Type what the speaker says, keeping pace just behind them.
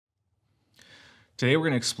Today we're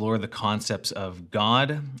going to explore the concepts of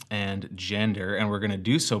God and gender, and we're going to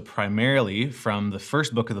do so primarily from the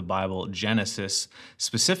first book of the Bible, Genesis,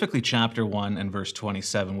 specifically chapter 1 and verse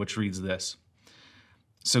 27, which reads this.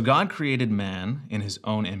 So God created man in his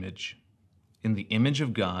own image. In the image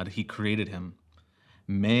of God, he created him.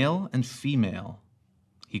 Male and female,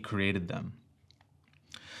 he created them.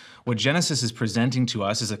 What Genesis is presenting to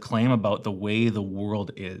us is a claim about the way the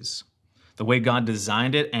world is, the way God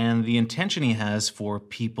designed it, and the intention he has for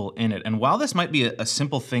people in it. And while this might be a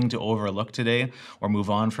simple thing to overlook today or move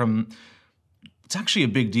on from, it's actually a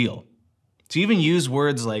big deal. To even use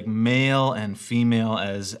words like male and female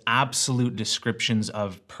as absolute descriptions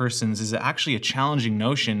of persons is actually a challenging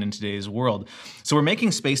notion in today's world. So we're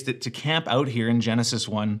making space to camp out here in Genesis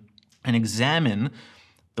 1 and examine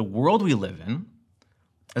the world we live in,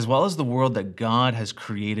 as well as the world that God has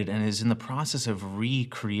created and is in the process of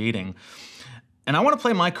recreating. And I want to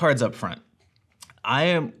play my cards up front.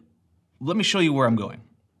 Let me show you where I'm going.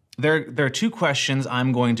 There are two questions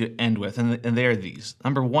I'm going to end with, and they are these.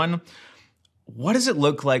 Number one, what does it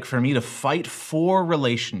look like for me to fight for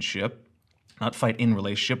relationship, not fight in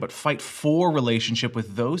relationship, but fight for relationship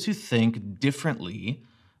with those who think differently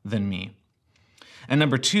than me? And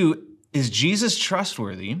number two, is Jesus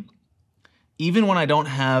trustworthy even when I don't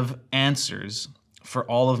have answers for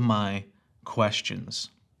all of my questions?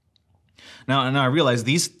 Now, I realize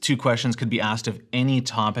these two questions could be asked of any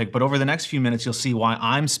topic, but over the next few minutes, you'll see why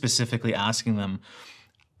I'm specifically asking them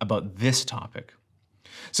about this topic.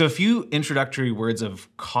 So a few introductory words of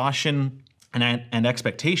caution and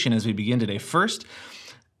expectation as we begin today. First,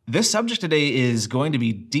 this subject today is going to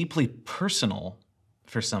be deeply personal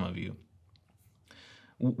for some of you,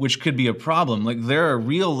 which could be a problem. Like, there are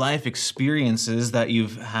real life experiences that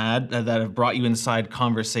you've had that have brought you inside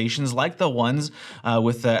conversations like the ones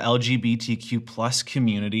with the LGBTQ plus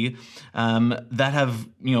community that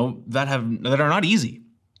are not easy.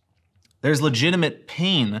 There's legitimate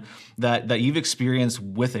pain that you've experienced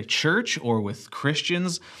with a church or with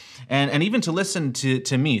Christians, and even to listen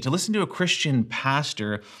to me, to listen to a Christian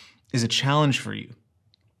pastor is a challenge for you.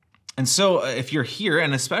 And so if you're here,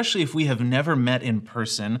 and especially if we have never met in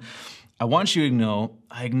person, I want you to know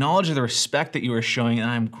I acknowledge the respect that you are showing, and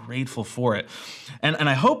I'm grateful for it. And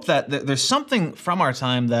I hope that there's something from our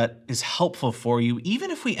time that is helpful for you,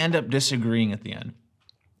 even if we end up disagreeing at the end.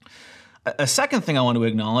 A second thing I want to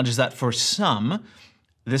acknowledge is that for some,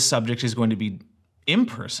 this subject is going to be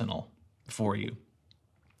impersonal for you,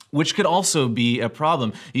 which could also be a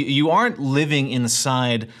problem. You aren't living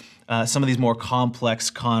inside some of these more complex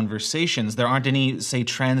conversations. There aren't any, say,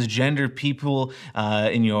 transgender people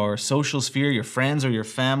in your social sphere, your friends or your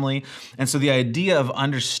family. And so the idea of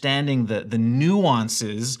understanding the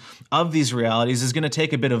nuances of these realities is going to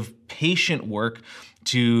take a bit of patient work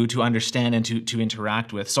to understand and to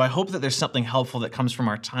interact with. So I hope that there's something helpful that comes from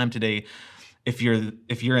our time today if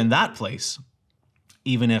you're in that place,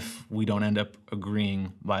 even if we don't end up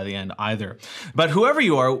agreeing by the end either. But whoever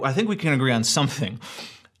you are, I think we can agree on something,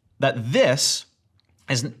 that this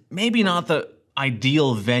is maybe not the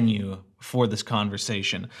ideal venue for this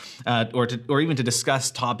conversation, or even to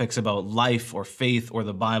discuss topics about life or faith or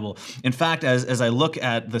the Bible. In fact, as I look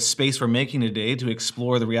at the space we're making today to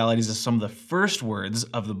explore the realities of some of the first words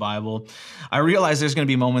of the Bible, I realize there's going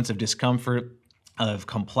to be moments of discomfort, of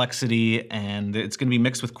complexity, and it's going to be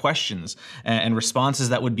mixed with questions and responses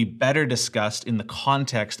that would be better discussed in the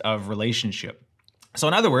context of relationship. So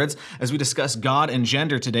in other words, as we discuss God and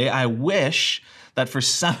gender today, I wish that for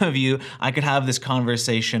some of you, I could have this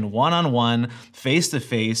conversation one-on-one,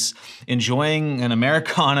 face-to-face, enjoying an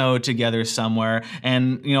Americano together somewhere.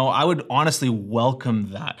 And, I would honestly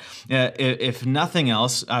welcome that. If nothing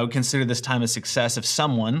else, I would consider this time a success if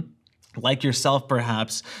someone, like yourself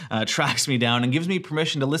perhaps, tracks me down and gives me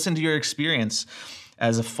permission to listen to your experience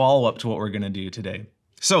as a follow-up to what we're going to do today.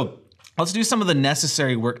 So let's do some of the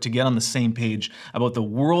necessary work to get on the same page about the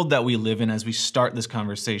world that we live in as we start this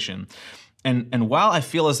conversation. And while I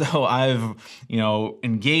feel as though I've,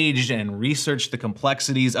 engaged and researched the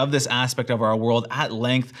complexities of this aspect of our world at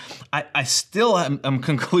length, I still am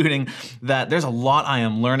concluding that there's a lot I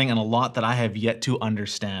am learning and a lot that I have yet to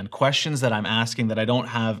understand, questions that I'm asking that I don't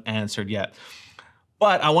have answered yet.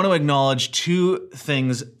 But I want to acknowledge two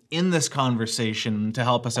things in this conversation to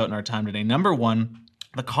help us out in our time today. Number one,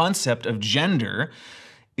 the concept of gender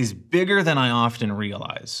is bigger than I often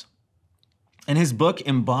realize. In his book,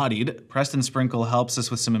 Embodied, Preston Sprinkle helps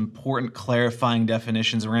us with some important clarifying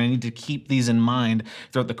definitions. We're going to need to keep these in mind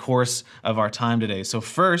throughout the course of our time today. So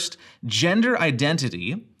first, gender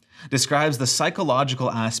identity describes the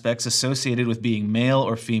psychological aspects associated with being male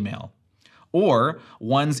or female. or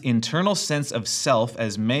one's internal sense of self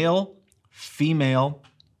as male, female,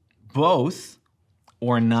 both,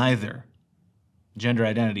 or neither. Gender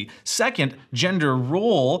identity. Second, gender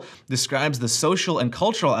role describes the social and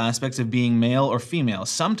cultural aspects of being male or female,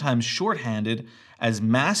 sometimes shorthanded as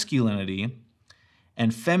masculinity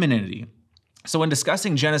and femininity. So when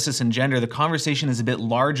discussing Genesis and gender, the conversation is a bit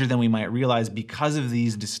larger than we might realize because of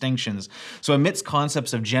these distinctions. So amidst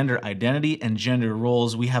concepts of gender identity and gender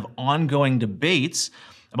roles, we have ongoing debates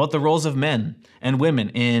about the roles of men and women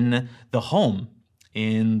in the home,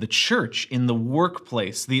 in the church, in the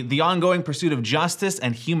workplace, the ongoing pursuit of justice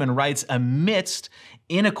and human rights amidst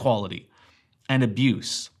inequality and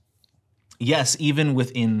abuse. Yes, even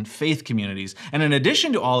within faith communities. And in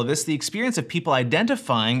addition to all of this, the experience of people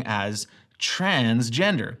identifying as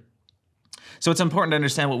transgender. So it's important to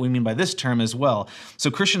understand what we mean by this term as well. So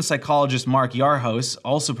Christian psychologist Mark Yarhouse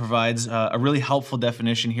also provides a really helpful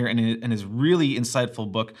definition here in his really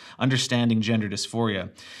insightful book, Understanding Gender Dysphoria.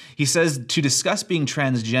 He says, to discuss being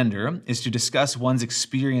transgender is to discuss one's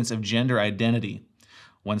experience of gender identity,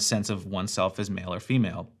 one's sense of oneself as male or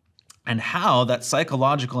female, and how that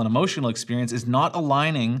psychological and emotional experience is not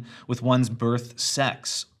aligning with one's birth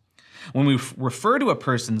sex. When we refer to a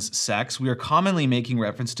person's sex, we are commonly making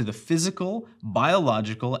reference to the physical,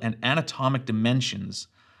 biological, and anatomic dimensions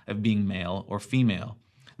of being male or female.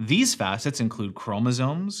 These facets include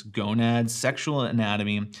chromosomes, gonads, sexual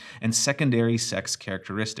anatomy, and secondary sex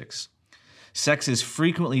characteristics. Sex is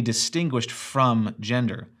frequently distinguished from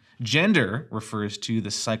gender. Gender refers to the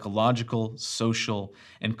psychological, social,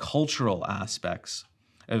 and cultural aspects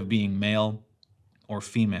of being male or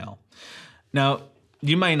female. Now,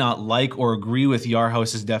 you may not like or agree with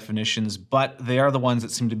Yarhouse's definitions, but they are the ones that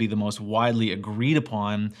seem to be the most widely agreed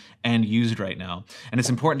upon and used right now. And it's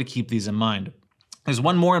important to keep these in mind. There's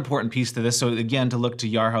one more important piece to this, so again, to look to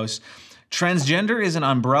Yarhouse. Transgender is an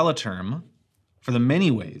umbrella term for the many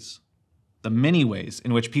ways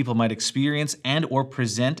in which people might experience and or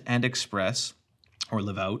present and express or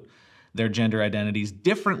live out their gender identities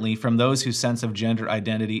differently from those whose sense of gender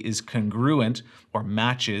identity is congruent or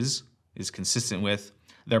matches, is consistent with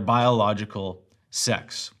their biological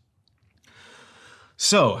sex.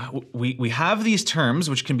 So we have these terms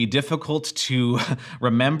which can be difficult to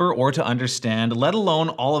remember or to understand, let alone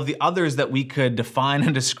all of the others that we could define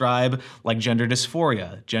and describe, like gender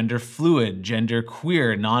dysphoria, gender fluid, gender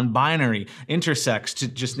queer, non-binary, intersex, to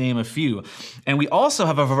just name a few. And we also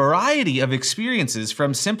have a variety of experiences,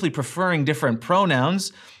 from simply preferring different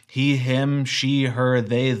pronouns, he, him, she, her,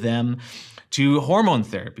 they, them, to hormone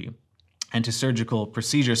therapy and to surgical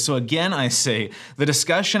procedures. So again, I say, the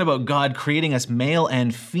discussion about God creating us male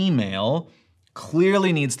and female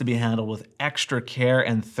clearly needs to be handled with extra care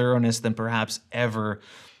and thoroughness than perhaps ever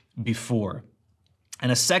before. And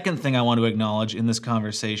a second thing I want to acknowledge in this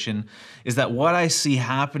conversation is that what I see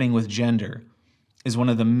happening with gender is one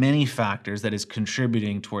of the many factors that is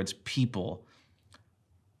contributing towards people,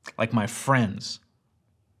 like my friends,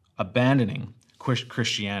 abandoning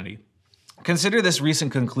Christianity. Consider this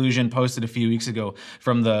recent conclusion posted a few weeks ago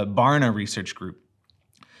from the Barna Research Group.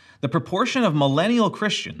 The proportion of millennial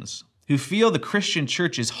Christians who feel the Christian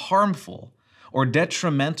church is harmful or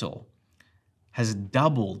detrimental has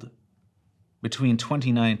doubled between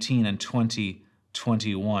 2019 and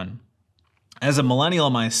 2021. As a millennial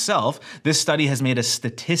myself, this study has made a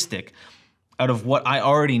statistic out of what I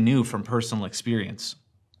already knew from personal experience.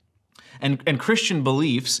 And Christian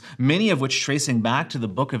beliefs, many of which tracing back to the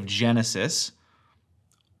book of Genesis,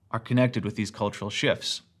 are connected with these cultural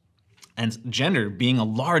shifts, and gender being a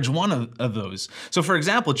large one of those. So for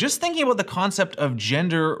example, just thinking about the concept of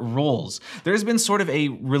gender roles, there's been sort of a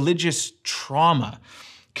religious trauma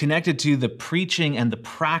connected to the preaching and the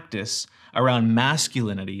practice around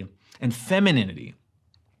masculinity and femininity.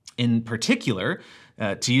 In particular,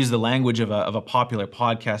 to use the language of a popular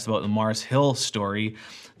podcast about the Mars Hill story,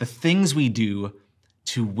 the things we do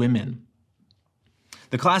to women.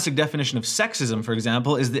 The classic definition of sexism, for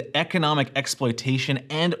example, is the economic exploitation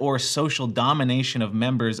and or social domination of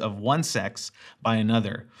members of one sex by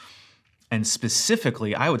another. And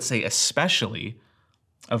specifically, I would say especially,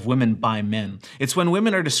 of women by men. It's when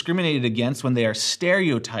women are discriminated against, when they are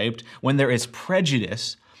stereotyped, when there is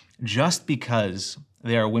prejudice just because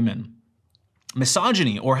they are women.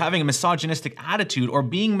 Misogyny, or having a misogynistic attitude, or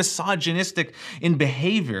being misogynistic in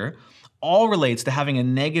behavior, all relates to having a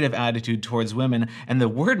negative attitude towards women, and the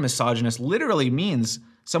word misogynist literally means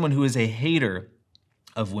someone who is a hater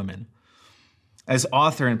of women. As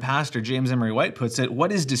author and pastor James Emery White puts it,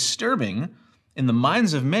 what is disturbing in the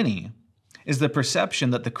minds of many is the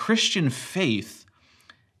perception that the Christian faith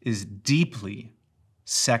is deeply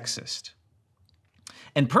sexist.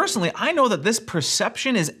 And personally, I know that this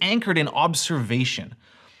perception is anchored in observation.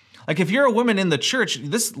 Like if you're a woman in the church,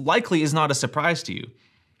 this likely is not a surprise to you.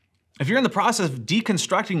 If you're in the process of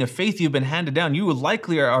deconstructing a faith you've been handed down, you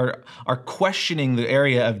likely are questioning the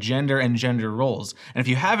area of gender and gender roles. And if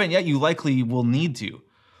you haven't yet, you likely will need to.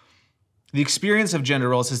 The experience of gender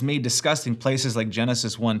roles has made discussing places like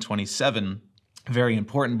Genesis 1:27 very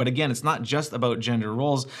important. But again, it's not just about gender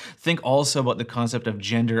roles. Think also about the concept of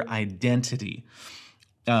gender identity.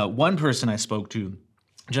 One person I spoke to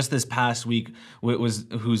just this past week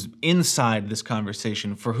who's inside this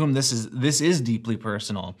conversation, for whom this is deeply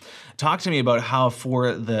personal, talked to me about how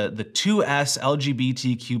for the 2S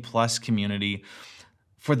LGBTQ plus community,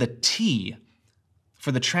 for the T,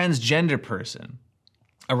 for the transgender person,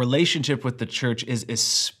 a relationship with the church is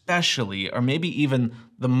especially, or maybe even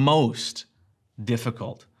the most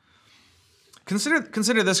difficult.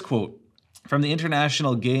 Consider this quote from the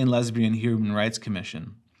International Gay and Lesbian Human Rights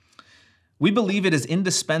Commission. We believe it is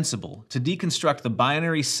indispensable to deconstruct the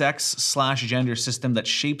binary sex/gender system that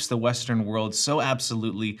shapes the Western world so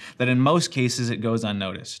absolutely that in most cases it goes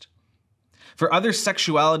unnoticed. For other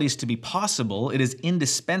sexualities to be possible, it is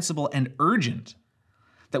indispensable and urgent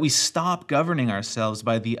that we stop governing ourselves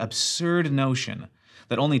by the absurd notion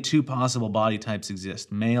that only two possible body types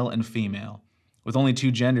exist, male and female, with only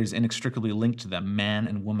two genders inextricably linked to them, man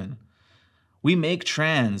and woman. We make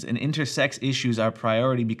trans and intersex issues our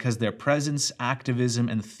priority because their presence, activism,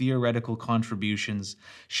 and theoretical contributions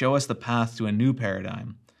show us the path to a new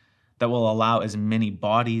paradigm that will allow as many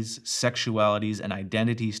bodies, sexualities, and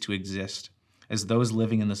identities to exist as those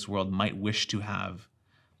living in this world might wish to have,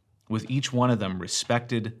 with each one of them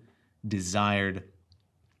respected, desired,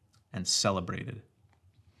 and celebrated.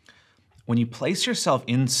 When you place yourself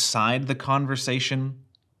inside the conversation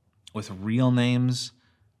with real names,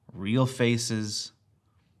 real faces,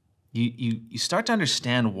 you start to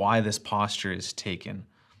understand why this posture is taken.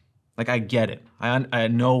 Like, I get it. I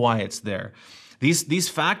know why it's there. These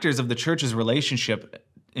factors of the church's relationship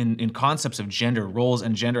in concepts of gender roles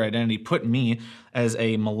and gender identity put me as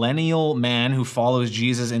a millennial man who follows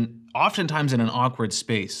Jesus oftentimes in an awkward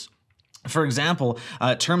space. For example,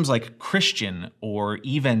 terms like Christian or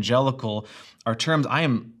evangelical are terms I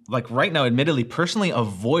am, like right now, admittedly, personally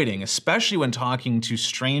avoiding, especially when talking to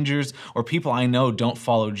strangers or people I know don't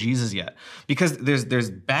follow Jesus yet. Because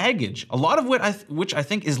there's baggage, a lot of which I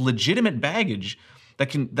think is legitimate baggage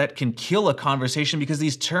that can kill a conversation, because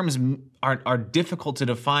these terms are difficult to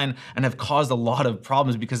define and have caused a lot of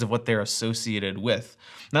problems because of what they're associated with.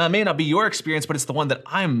 Now, that may not be your experience, but it's the one that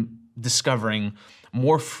I'm discovering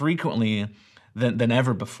more frequently than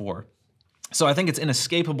ever before. So I think it's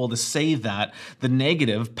inescapable to say that the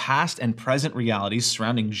negative past and present realities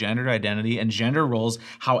surrounding gender identity and gender roles,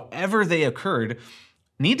 however they occurred,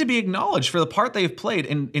 need to be acknowledged for the part they've played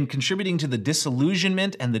in contributing to the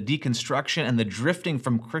disillusionment and the deconstruction and the drifting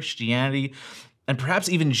from Christianity and perhaps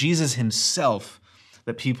even Jesus himself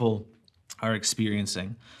that people are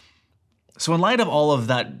experiencing. So in light of all of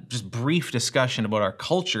that just brief discussion about our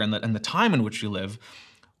culture and the time in which we live,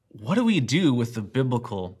 what do we do with the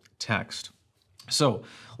biblical text? So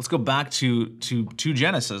let's go back to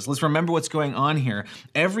Genesis. Let's remember what's going on here.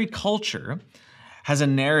 Every culture has a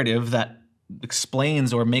narrative that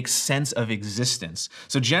explains or makes sense of existence.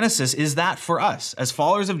 So Genesis is that for us. As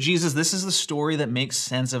followers of Jesus, this is the story that makes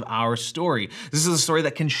sense of our story. This is the story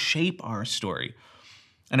that can shape our story.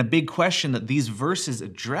 And a big question that these verses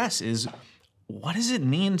address is, what does it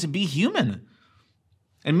mean to be human?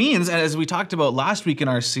 It means, as we talked about last week in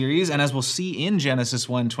our series, and as we'll see in Genesis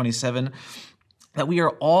 1:27, that we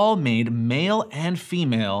are all made male and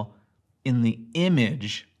female in the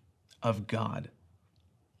image of God.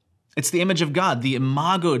 It's the image of God, the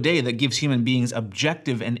imago Dei, that gives human beings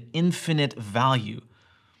objective and infinite value.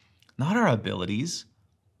 Not our abilities,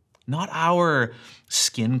 not our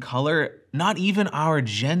skin color, not even our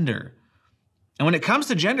gender. And when it comes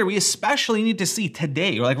to gender, we especially need to see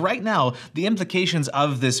today, or like right now, the implications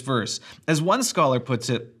of this verse. As one scholar puts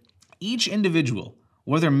it, each individual,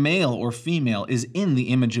 whether male or female, is in the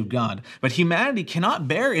image of God. But humanity cannot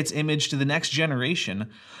bear its image to the next generation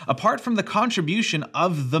apart from the contribution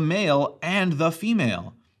of the male and the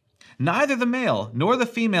female. Neither the male nor the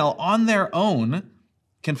female on their own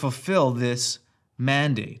can fulfill this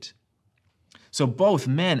mandate. So both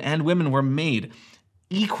men and women were made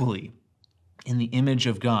equally in the image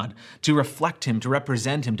of God, to reflect him, to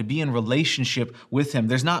represent him, to be in relationship with him.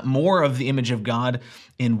 There's not more of the image of God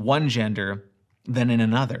in one gender than in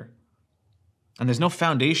another. And there's no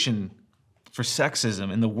foundation for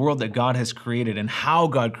sexism in the world that God has created and how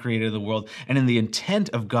God created the world and in the intent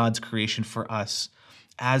of God's creation for us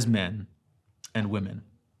as men and women.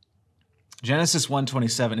 Genesis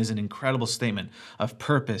 1:27 is an incredible statement of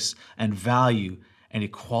purpose and value and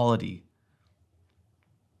equality.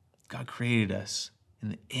 God created us in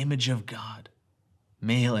the image of God.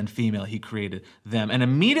 Male and female, he created them. And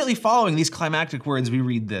immediately following these climactic words, we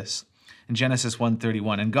read this in Genesis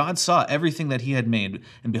 1:31. And God saw everything that he had made,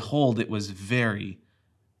 and behold, it was very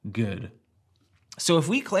good. So if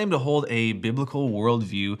we claim to hold a biblical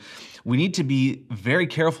worldview, we need to be very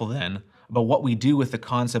careful then about what we do with the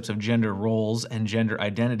concepts of gender roles and gender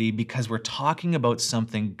identity, because we're talking about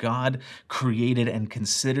something God created and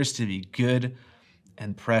considers to be good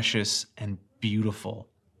and precious and beautiful.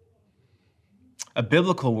 A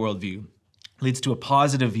biblical worldview leads to a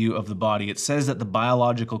positive view of the body. It says that the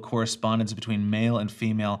biological correspondence between male and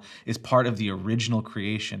female is part of the original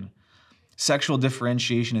creation. Sexual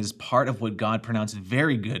differentiation is part of what God pronounced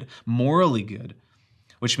very good, morally good,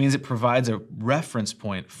 which means it provides a reference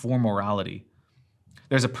point for morality.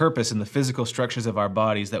 There's a purpose in the physical structures of our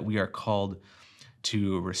bodies that we are called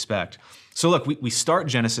to respect. So look, we start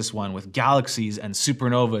Genesis 1 with galaxies and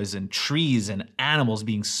supernovas and trees and animals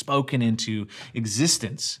being spoken into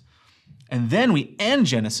existence. And then we end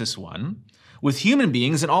Genesis 1 with human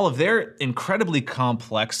beings and all of their incredibly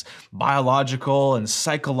complex biological and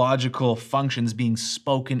psychological functions being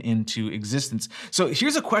spoken into existence. So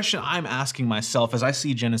here's a question I'm asking myself as I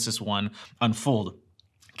see Genesis 1 unfold.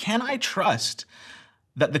 Can I trust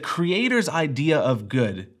that the Creator's idea of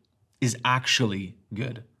good is actually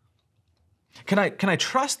good? Can I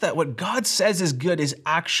trust that what God says is good is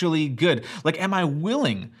actually good? Like, am I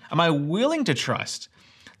willing to trust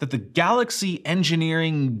that the galaxy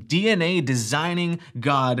engineering, DNA designing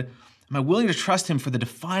God, am I willing to trust him for the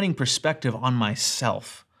defining perspective on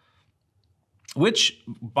myself? Which,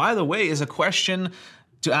 by the way, is a question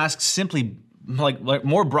to ask simply, like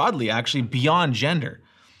more broadly, actually, beyond gender.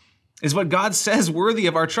 Is what God says worthy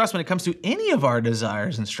of our trust when it comes to any of our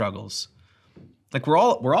desires and struggles? Like, we're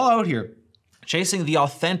all out here chasing the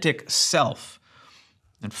authentic self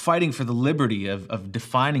and fighting for the liberty of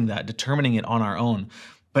defining that, determining it on our own.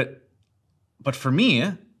 But for me,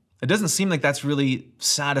 it doesn't seem like that's really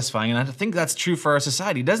satisfying. And I think that's true for our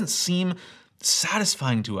society. It doesn't seem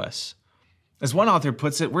satisfying to us. As one author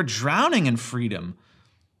puts it, we're drowning in freedom,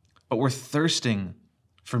 but we're thirsting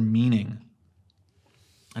for meaning.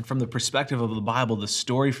 And from the perspective of the Bible, the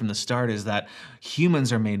story from the start is that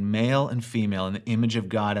humans are made male and female in the image of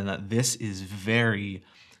God, and that this is very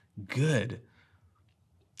good.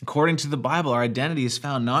 According to the Bible, our identity is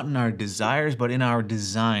found not in our desires, but in our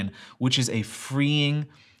design, which is a freeing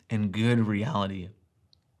and good reality.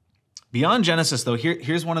 Beyond Genesis, though,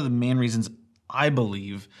 here's one of the main reasons I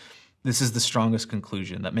believe this is the strongest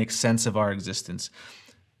conclusion that makes sense of our existence.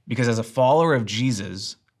 Because as a follower of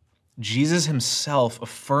Jesus, Jesus himself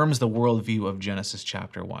affirms the worldview of Genesis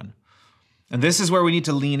chapter 1. And this is where we need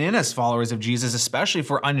to lean in as followers of Jesus, especially if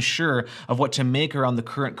we're unsure of what to make around the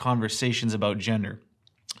current conversations about gender.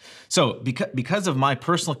 So because of my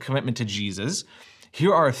personal commitment to Jesus,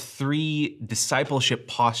 here are 3 discipleship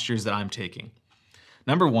postures that I'm taking.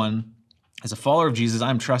 Number 1, as a follower of Jesus,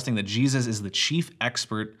 I'm trusting that Jesus is the chief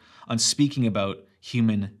expert on speaking about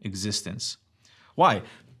human existence. Why?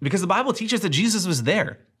 Because the Bible teaches that Jesus was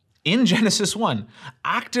there in Genesis 1,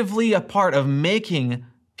 actively a part of making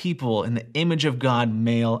people in the image of God,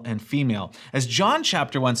 male and female. As John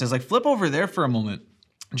chapter 1 says, flip over there for a moment.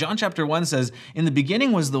 John chapter 1 says, in the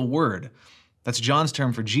beginning was the Word. That's John's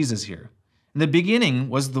term for Jesus here. In the beginning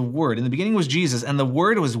was the Word. In the beginning was Jesus, and the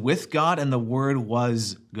Word was with God, and the Word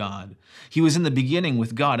was God. He was in the beginning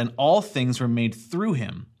with God, and all things were made through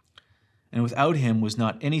him. And without him was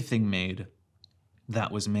not anything made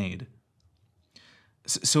that was made.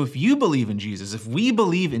 So if you believe in Jesus, if we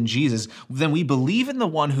believe in Jesus, then we believe in the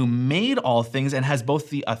one who made all things and has both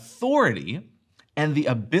the authority and the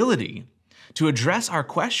ability to address our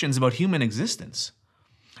questions about human existence.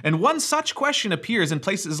 And one such question appears in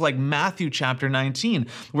places like Matthew chapter 19,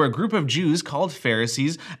 where a group of Jews called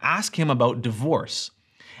Pharisees ask him about divorce.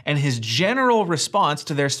 And his general response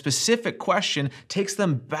to their specific question takes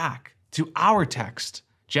them back to our text,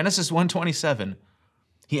 Genesis 1:27.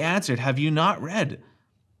 He answered, "Have you not read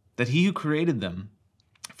that he who created them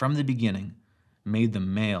from the beginning made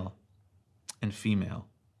them male and female?"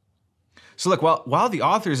 So look, while the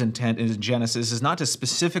author's intent in Genesis is not to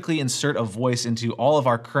specifically insert a voice into all of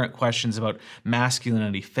our current questions about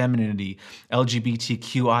masculinity, femininity,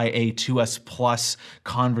 LGBTQIA2S+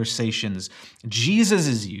 conversations,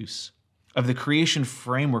 Jesus' use of the creation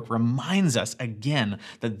framework reminds us again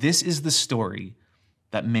that this is the story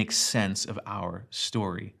that makes sense of our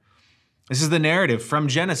story. This is the narrative from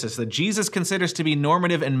Genesis that Jesus considers to be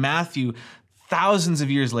normative, and Matthew thousands of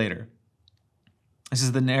years later. This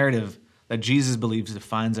is the narrative that Jesus believes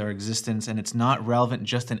defines our existence, and it's not relevant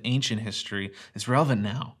just in ancient history. It's relevant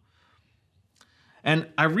now. And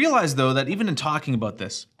I realize, though, that even in talking about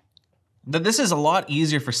this, that this is a lot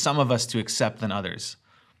easier for some of us to accept than others.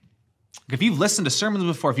 If you've listened to sermons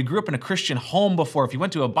before, if you grew up in a Christian home before, if you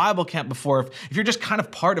went to a Bible camp before, if you're just kind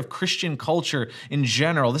of part of Christian culture in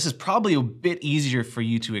general, this is probably a bit easier for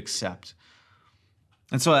you to accept.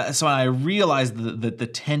 And so I realize the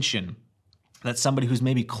tension that somebody who's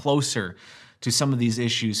maybe closer to some of these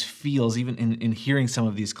issues feels even in hearing some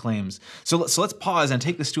of these claims. So let's pause and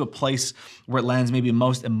take this to a place where it lands maybe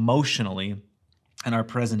most emotionally in our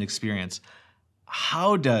present experience.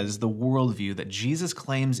 How does the worldview that Jesus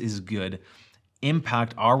claims is good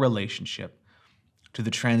impact our relationship to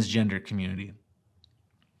the transgender community?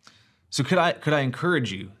 So could I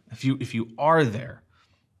encourage you, if you are there,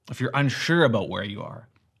 if you're unsure about where you are,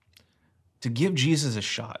 to give Jesus a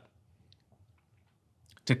shot.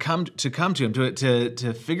 To come to him,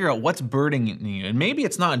 to figure out what's burdening you. And maybe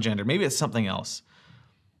it's not gender, maybe it's something else.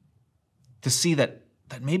 To see that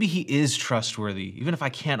maybe he is trustworthy, even if I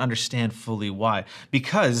can't understand fully why.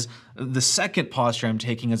 Because the second posture I'm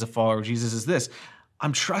taking as a follower of Jesus is this: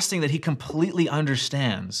 I'm trusting that he completely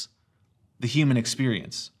understands the human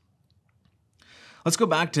experience. Let's go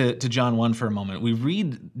back to John 1 for a moment. We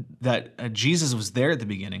read that Jesus was there at the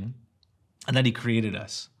beginning and that he created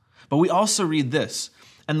us. But we also read this: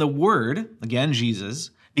 and the Word, again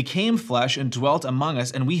Jesus, became flesh and dwelt among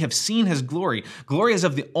us, and we have seen his glory. Glory as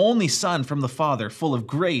of the only Son from the Father, full of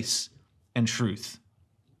grace and truth.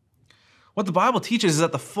 What the Bible teaches is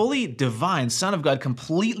that the fully divine Son of God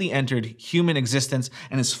completely entered human existence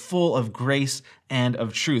and is full of grace and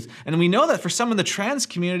of truth. And we know that for some in the trans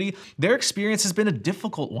community, their experience has been a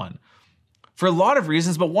difficult one. For a lot of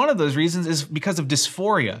reasons, but one of those reasons is because of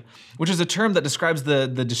dysphoria, which is a term that describes the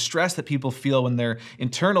distress that people feel when their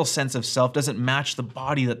internal sense of self doesn't match the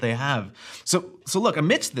body that they have. So look,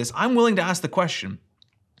 amidst this, I'm willing to ask the question: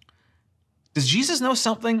 does Jesus know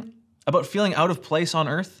something about feeling out of place on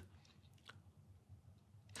earth?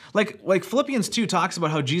 Like Philippians 2 talks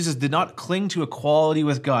about how Jesus did not cling to equality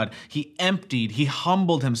with God. He emptied, he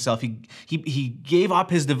humbled himself, he gave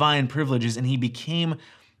up his divine privileges, and he became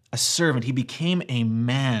a servant. He became a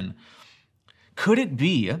man. Could it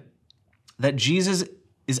be that Jesus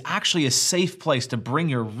is actually a safe place to bring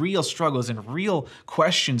your real struggles and real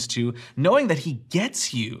questions to, knowing that he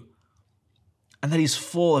gets you and that he's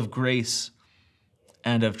full of grace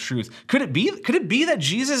and of truth? Could it be that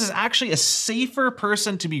Jesus is actually a safer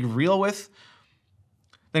person to be real with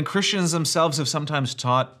than Christians themselves have sometimes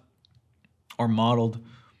taught or modeled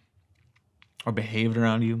or behaved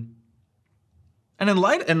around you? And in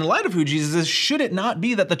light of who Jesus is, should it not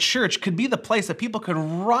be that the church could be the place that people could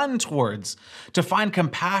run towards to find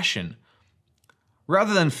compassion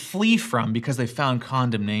rather than flee from because they found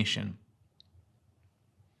condemnation?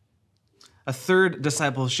 A third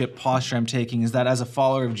discipleship posture I'm taking is that as a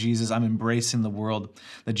follower of Jesus, I'm embracing the world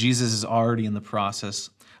that Jesus is already in the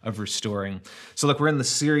process of restoring. So look, we're in the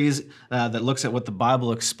series that looks at what the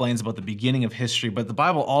Bible explains about the beginning of history, but the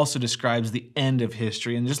Bible also describes the end of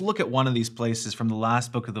history. And just look at one of these places from the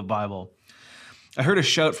last book of the Bible. I heard a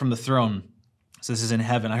shout from the throne. So this is in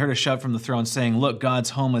heaven. I heard a shout from the throne saying, "Look, God's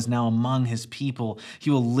home is now among his people. He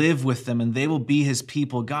will live with them and they will be his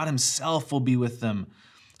people. God himself will be with them."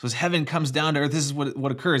 So as heaven comes down to earth, this is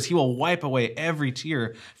what occurs. He will wipe away every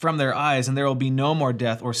tear from their eyes, and there will be no more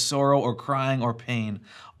death or sorrow or crying or pain.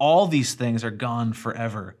 All these things are gone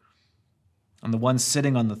forever. And the one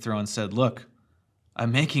sitting on the throne said, "Look,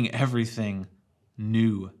 I'm making everything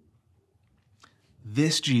new."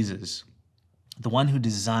 This Jesus, the one who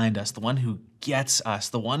designed us, the one who gets us,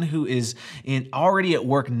 the one who is already at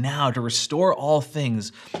work now to restore all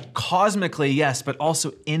things, cosmically, yes, but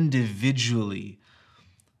also individually.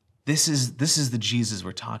 This is the Jesus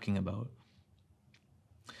we're talking about.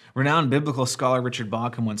 Renowned biblical scholar Richard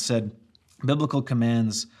Bauckham once said, "Biblical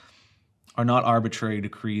commands are not arbitrary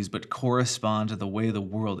decrees, but correspond to the way the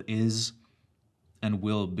world is and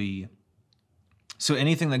will be." So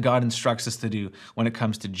anything that God instructs us to do when it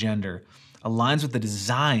comes to gender aligns with the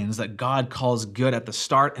designs that God calls good at the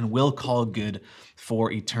start and will call good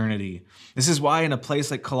for eternity. This is why in a place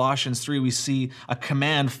like Colossians 3, we see a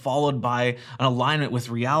command followed by an alignment with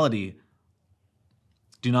reality.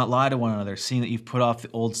 Do not lie to one another, seeing that you've put off the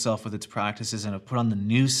old self with its practices and have put on the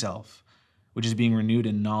new self, which is being renewed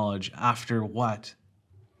in knowledge after what?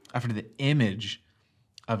 After the image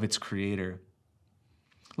of its creator.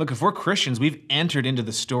 Look, if we're Christians, we've entered into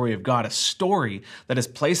the story of God, a story that has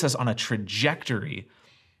placed us on a trajectory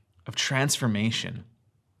of transformation.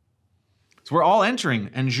 So we're all entering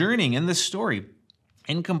and journeying in this story,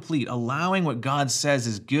 incomplete, allowing what God says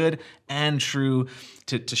is good and true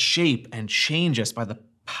to shape and change us by the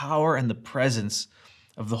power and the presence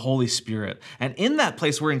of the Holy Spirit. And in that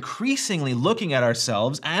place, we're increasingly looking at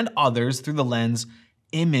ourselves and others through the lens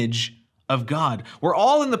image of God. We're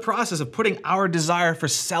all in the process of putting our desire for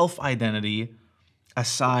self-identity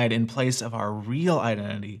aside in place of our real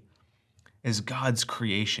identity as God's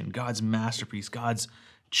creation, God's masterpiece, God's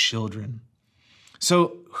children.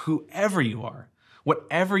 So whoever you are,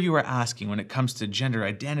 whatever you are asking when it comes to gender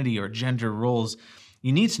identity or gender roles,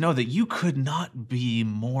 you need to know that you could not be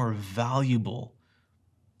more valuable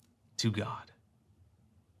to God.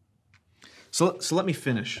 So let me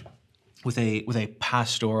finish with a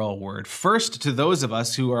pastoral word. First, to those of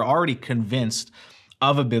us who are already convinced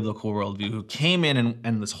of a biblical worldview, who came in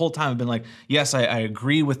and this whole time have been like, yes, I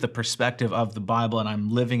agree with the perspective of the Bible and I'm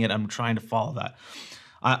living it, I'm trying to follow that.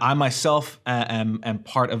 I myself am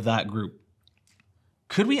part of that group.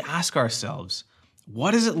 Could we ask ourselves,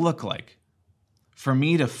 what does it look like for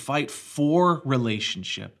me to fight for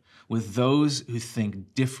relationship with those who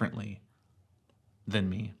think differently than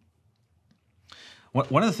me?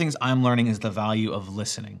 One of the things I'm learning is the value of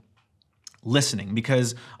listening. Listening,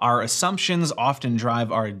 because our assumptions often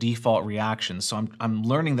drive our default reactions. So I'm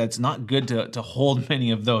learning that it's not good to hold many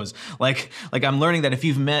of those. Like I'm learning that if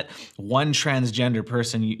you've met one transgender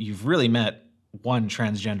person, you've really met one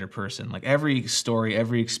transgender person. Like every story,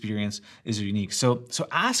 every experience is unique. So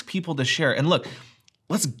ask people to share. And look,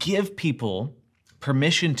 let's give people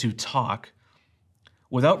permission to talk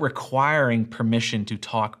without requiring permission to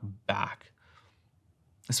talk back.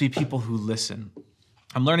 Let's be people who listen.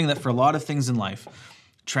 I'm learning that for a lot of things in life,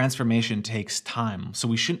 transformation takes time. So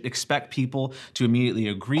we shouldn't expect people to immediately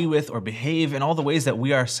agree with or behave in all the ways that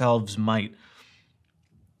we ourselves might.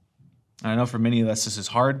 And I know for many of us, this is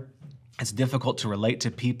hard. It's difficult to relate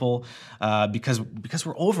to people because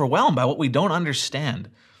we're overwhelmed by what we don't understand.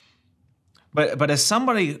 But as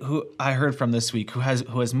somebody who I heard from this week who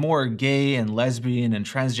has more gay and lesbian and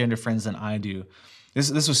transgender friends than I do, this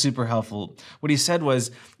was super helpful. What he said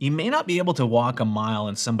was, you may not be able to walk a mile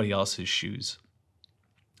in somebody else's shoes,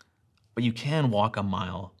 but you can walk a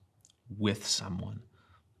mile with someone.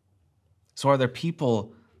 So are there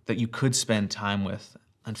people that you could spend time with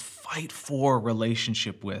and fight for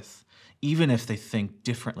relationship with, even if they think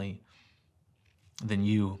differently than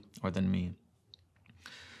you or than me?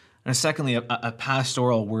 And secondly, a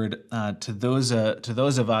pastoral word to those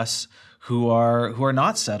of us who are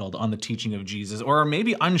not settled on the teaching of Jesus, or are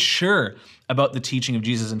maybe unsure about the teaching of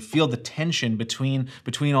Jesus and feel the tension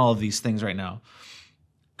between all of these things right now.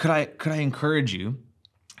 Could I encourage you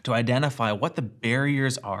to identify what the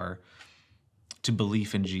barriers are to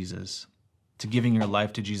belief in Jesus, to giving your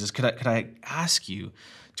life to Jesus? Could I ask you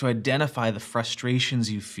to identify the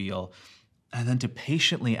frustrations you feel, and then to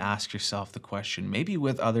patiently ask yourself the question, maybe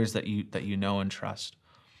with others that you know and trust,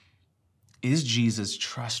 is Jesus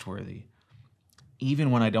trustworthy,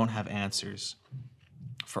 even when I don't have answers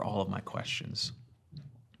for all of my questions?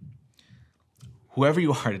 Whoever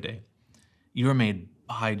you are today, you are made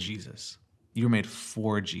by Jesus. You are made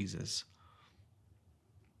for Jesus.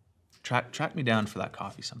 Track me down for that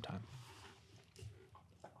coffee sometime.